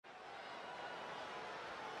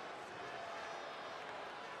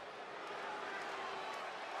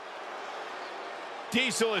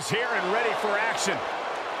Diesel is here and ready for action.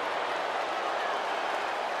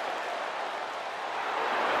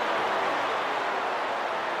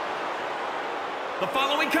 The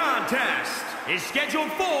following contest is scheduled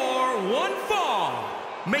for one fall.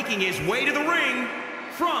 Making his way to the ring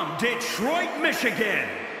from Detroit, Michigan.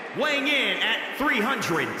 Weighing in at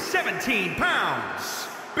 317 pounds.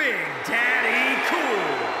 Big Daddy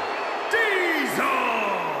Cool. Diesel.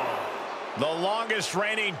 The longest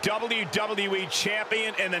reigning WWE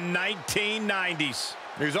champion in the 1990s.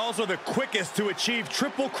 He's also the quickest to achieve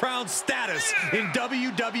Triple Crown status in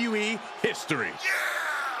WWE history.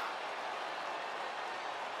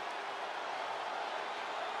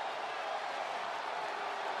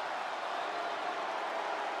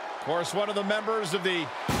 Of course, one of the members of the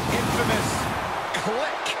infamous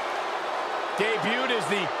Clique. Debuted as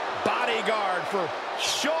the bodyguard for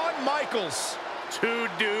Shawn Michaels. Two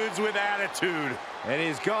dudes with attitude. And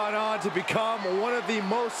he's gone on to become one of the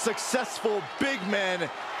most successful big men in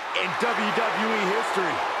WWE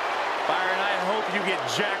history. Byron, I hope you get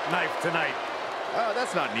jackknifed tonight.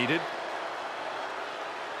 That's not needed.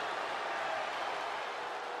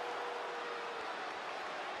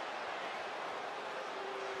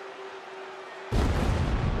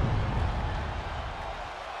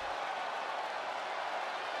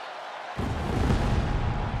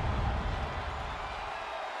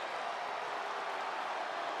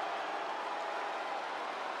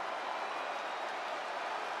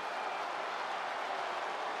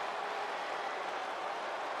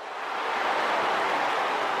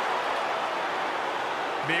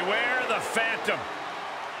 Beware the Phantom.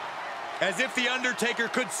 As if the Undertaker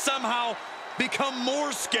could somehow become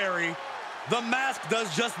more scary, the mask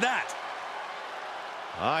does just that.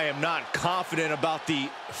 I am not confident about the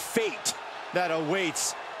fate that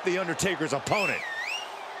awaits the Undertaker's opponent.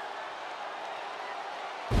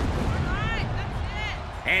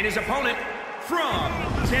 And his opponent from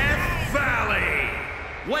Death Valley.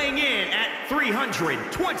 Weighing in at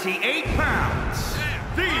 328 pounds.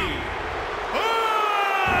 The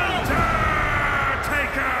Undertaker!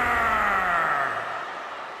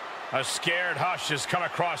 A scared hush has come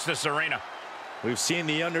across this arena. We've seen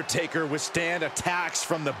the Undertaker withstand attacks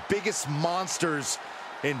from the biggest monsters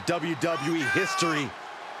in WWE history,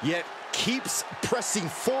 yet keeps pressing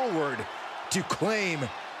forward to claim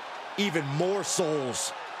even more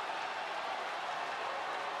souls.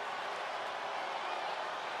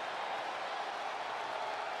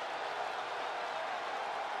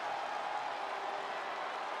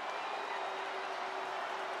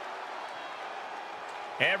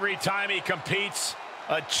 Every time he competes,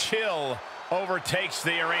 a chill overtakes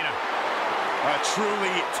the arena. A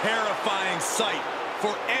truly terrifying sight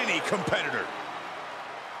for any competitor.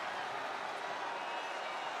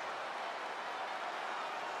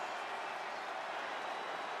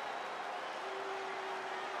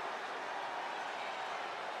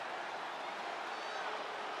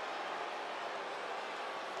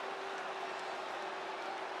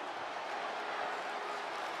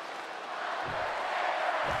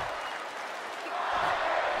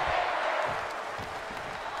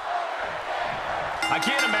 I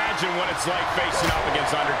can't imagine what it's like facing up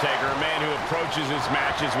against Undertaker, a man who approaches his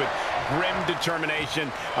matches with grim determination,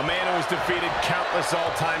 a man who has defeated countless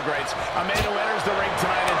all-time greats, a man who enters the ring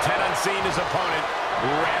tonight intent on seeing his opponent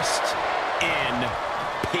rest in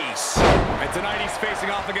peace. And tonight he's facing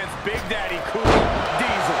off against Big Daddy Cool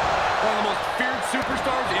Diesel, one of the most feared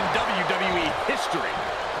superstars in WWE history.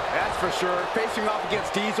 That's for sure. Facing off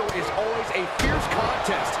against Diesel is always a fierce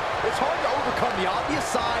contest. It's hard to overcome the obvious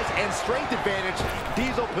size and strength advantage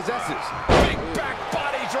Diesel possesses. Big back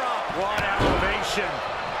body drop. What elevation.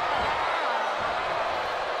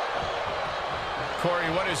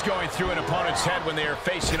 Corey, what is going through an opponent's head when they are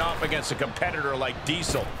facing off against a competitor like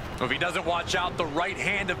Diesel? If he doesn't watch out, the right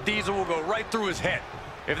hand of Diesel will go right through his head.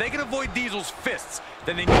 If they can avoid Diesel's fists,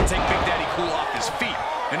 then they need to take Big Daddy Cool off his feet.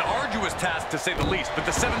 An arduous task, to say the least, but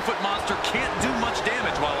the 7-foot monster can't do much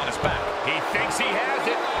damage while on his back. He thinks he has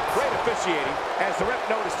it. Great officiating, as the ref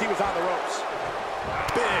noticed he was on the ropes.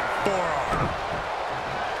 Big forearm.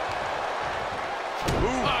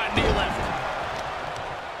 Ooh. Knee left.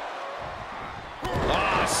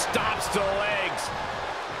 Stomps to the legs.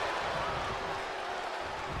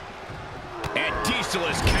 And Diesel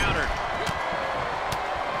is countered.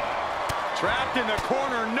 Trapped in the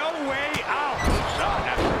corner, no way out. Shot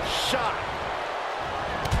after shot.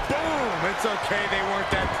 Boom! It's okay, they weren't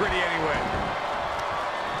that pretty anyway.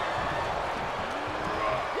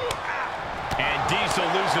 And Diesel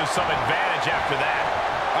loses some advantage after that.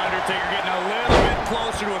 Undertaker getting a little bit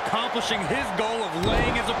closer to accomplishing his goal of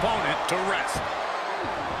laying his opponent to rest.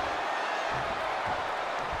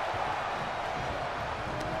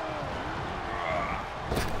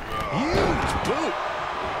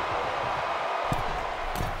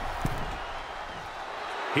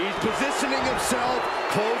 He's positioning himself,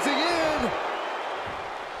 closing in.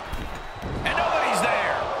 And nobody's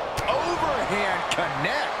there. Overhand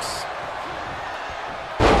connects.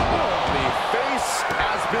 The face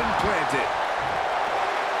has been planted.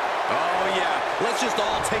 Oh, yeah. Let's just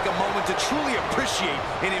all take a moment to truly appreciate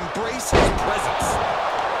and embrace his presence.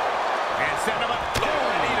 And set him up. Oh,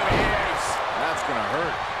 and he is. That's going to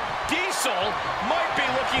hurt. Diesel might be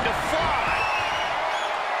looking to fly.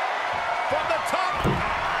 From the top.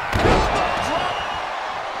 Elbow drop.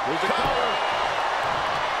 Here's the cover.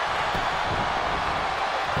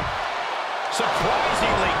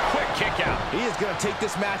 Surprisingly quick kick out. He is going to take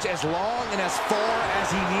this match as long and as far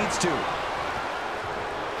as he needs to.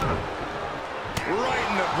 Right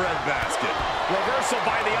in the breadbasket. Reversal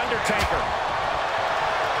by the Undertaker.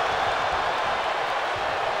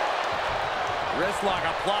 Wrist lock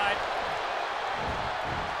applied.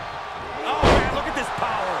 Oh, man, look at this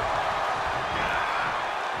power.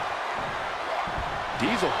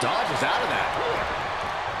 Diesel dodges out of that.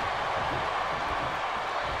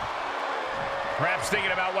 Perhaps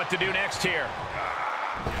thinking about what to do next here.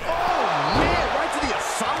 Oh, man, right to the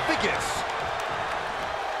esophagus.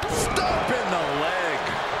 Stomp in the leg.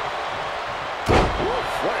 Oof,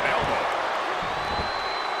 what an elbow.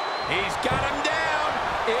 He's got him down.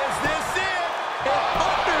 Is this it? And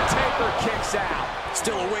Undertaker kicks out.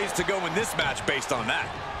 Still a ways to go in this match based on that.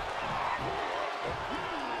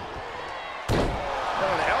 And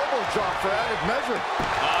an elbow drop for added measure.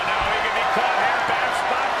 Oh, no, he can be caught here. Bad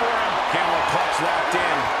spot for him. Camel clutch locked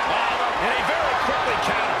in. And he very quickly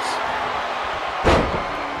counters.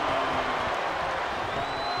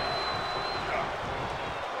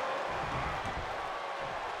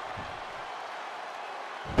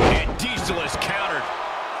 And Diesel is countered.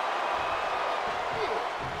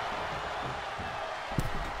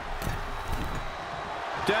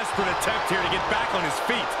 Desperate attempt here to get back on his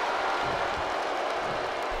feet.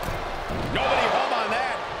 Nobody home on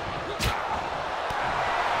that.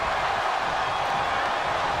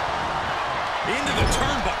 Into the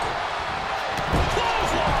turnbuckle.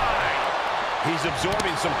 Clothesline. He's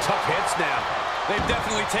absorbing some tough hits now. They've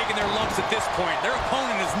definitely taken their lumps at this point. Their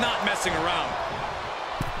opponent is not messing around.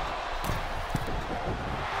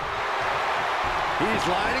 He's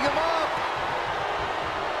lining him up.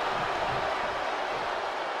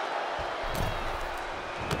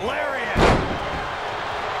 Lariat.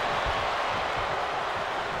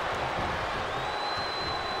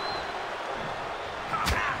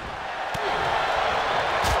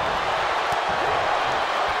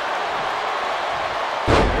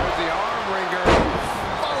 There's the arm wringer,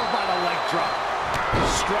 followed by the leg drop.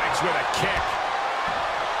 Strikes with a kick.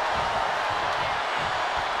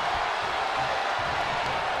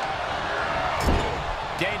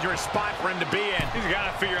 Dangerous spot for him to be in. He's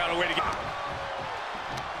got to figure out a way to get...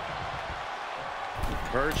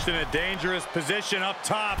 Perched in a dangerous position up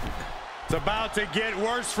top. It's about to get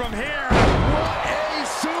worse from here. What a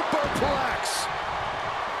superplex!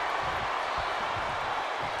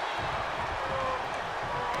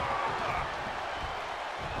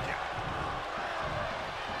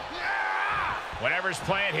 Whatever's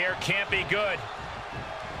playing here can't be good.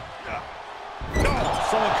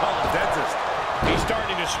 Someone call a dentist. He's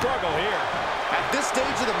starting to struggle here. At this stage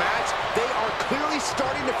of the match, they are clearly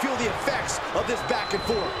starting to feel the effects of this back and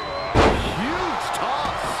forth. Huge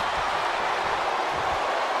toss.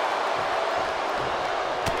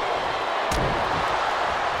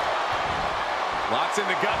 Locks in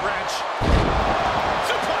the gut wrench.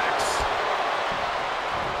 Suplex.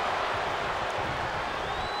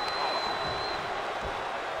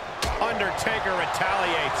 Undertaker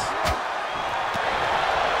retaliates.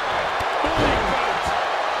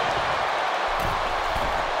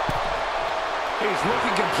 He's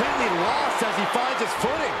looking completely lost as he finds his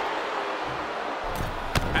footing.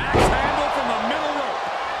 Axe handle from the middle rope.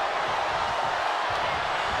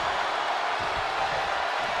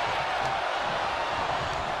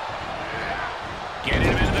 Get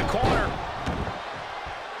him into the corner.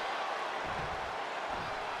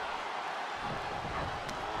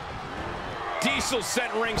 Diesel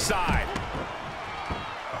set ringside.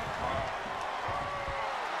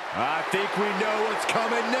 I think we know what's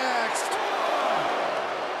coming next.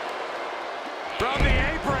 From the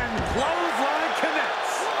apron, clothesline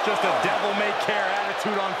connects. Just a devil-may-care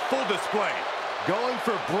attitude on full display. Going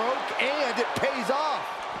for broke, and it pays off.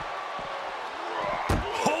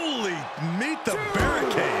 Holy, meet the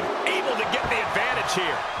barricade. Able to get the advantage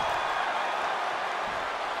here.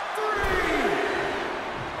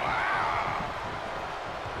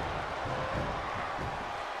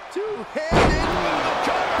 Two-handed.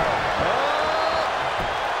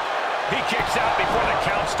 He kicks out before the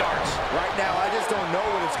count starts. Right now, I just don't know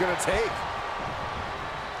what it's going to take.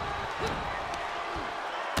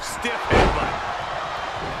 Stiff headbutt.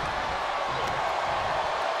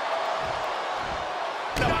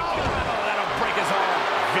 No, that'll break his arm.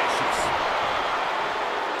 Vicious.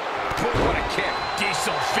 What a kick.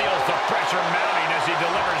 Diesel feels the pressure mounting as he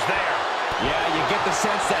delivers there. Yeah, you get the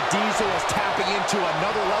sense that Diesel is tapping into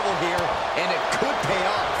another level here, and it could pay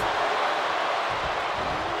off.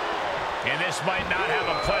 And this might not have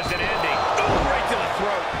a pleasant ending. Ooh, right to the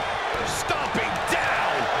throat. Stomping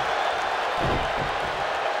down.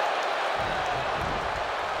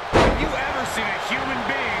 Have you ever seen a human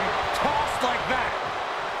being tossed like that?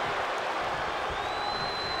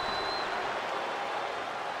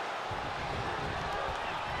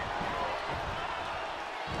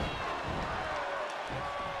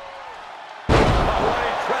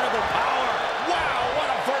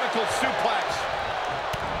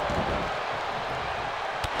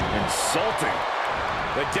 Insulting.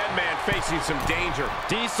 The dead man facing some danger.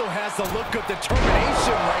 Diesel has the look of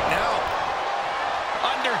determination right now.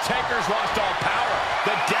 Undertaker's lost all power.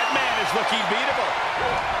 The dead man is looking beatable.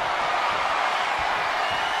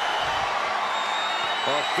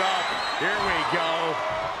 Hooked up. Here we go.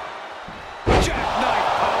 Jackknife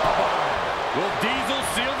powerbomb. Will Diesel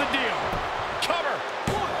seal the deal? Cover.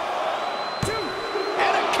 1, 2.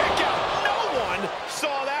 And a kick out. No one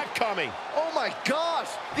saw that coming. Oh my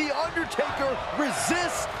gosh, the Undertaker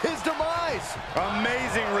resists his demise.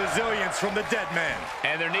 Amazing resilience from the dead man.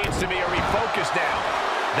 And there needs to be a refocus now.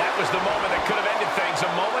 That was the moment that could have ended things,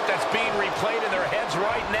 a moment that's being replayed in their heads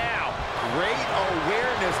right now. Great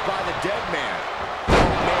awareness by the dead man. Oh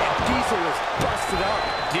man, Diesel is busted up.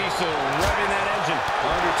 Diesel revving that engine.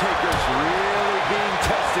 Undertaker's really being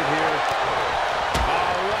tested here.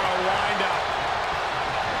 Oh, what a wind-up.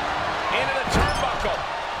 Into the turnbuckle.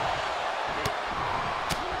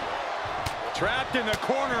 Trapped in the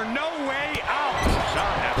corner, no way out.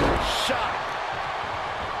 Shot after shot.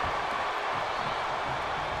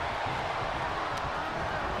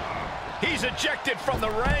 He's ejected from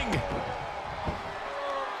the ring.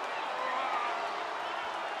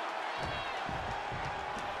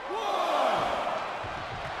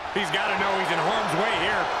 He's got to know he's in harm's way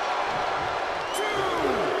here. 2,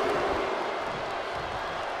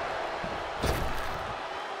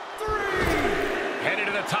 3. Headed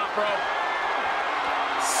to the top rope.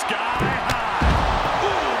 Sky high.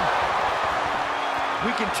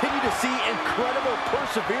 We continue to see incredible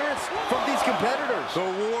perseverance from these competitors. The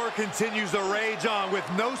war continues to rage on with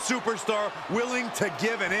no superstar willing to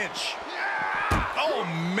give an inch. Oh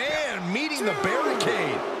man, meeting the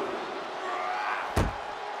barricade.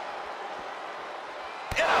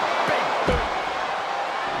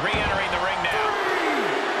 Re-entering the ring now.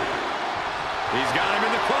 He's got him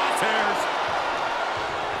in the crosshairs.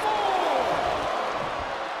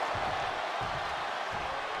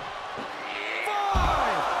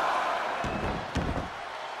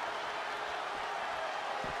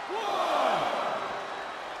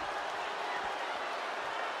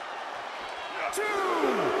 2.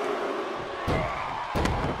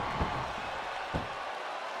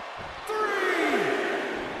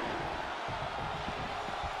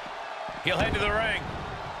 He'll head to the ring.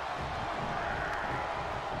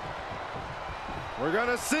 We're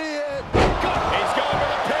gonna see it. He's going for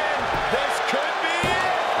the pin. This could be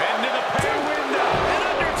it. Into the pin window. And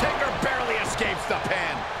Undertaker barely escapes the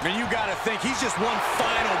pin. I mean, you got to think he's just one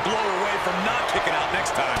final blow away from not kicking out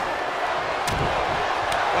next time.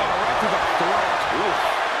 Oh, right to the throat. Oof.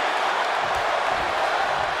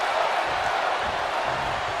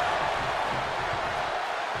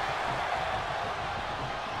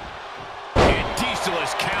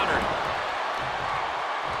 Is countered.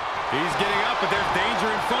 He's getting up, but there's danger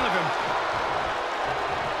in front of him.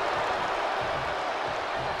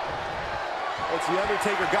 What's the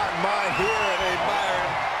Undertaker got in mind here? Hey,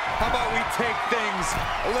 Byron, How about we take things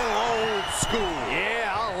a little old school?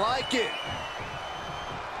 yeah, I like it.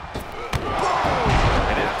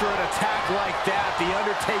 And after an attack like that, the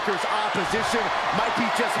Undertaker's opposition might be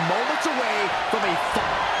just moments away from a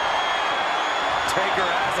Taker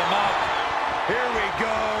has him up. Here we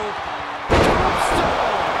go.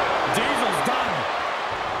 Diesel's done.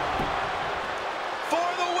 For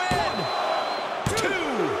the win. 2,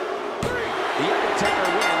 3. The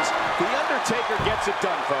Undertaker wins. The Undertaker gets it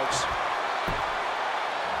done, folks.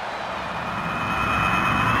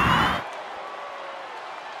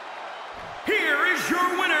 Here is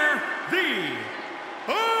your winner, the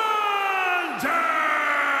Undertaker!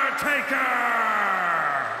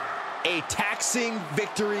 A taxing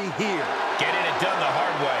victory here. Getting it done the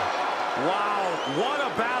hard way. Wow, what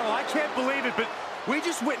a battle. I can't believe it, but we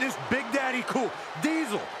just witnessed Big Daddy Cool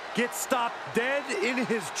Diesel get stopped dead in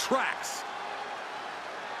his tracks.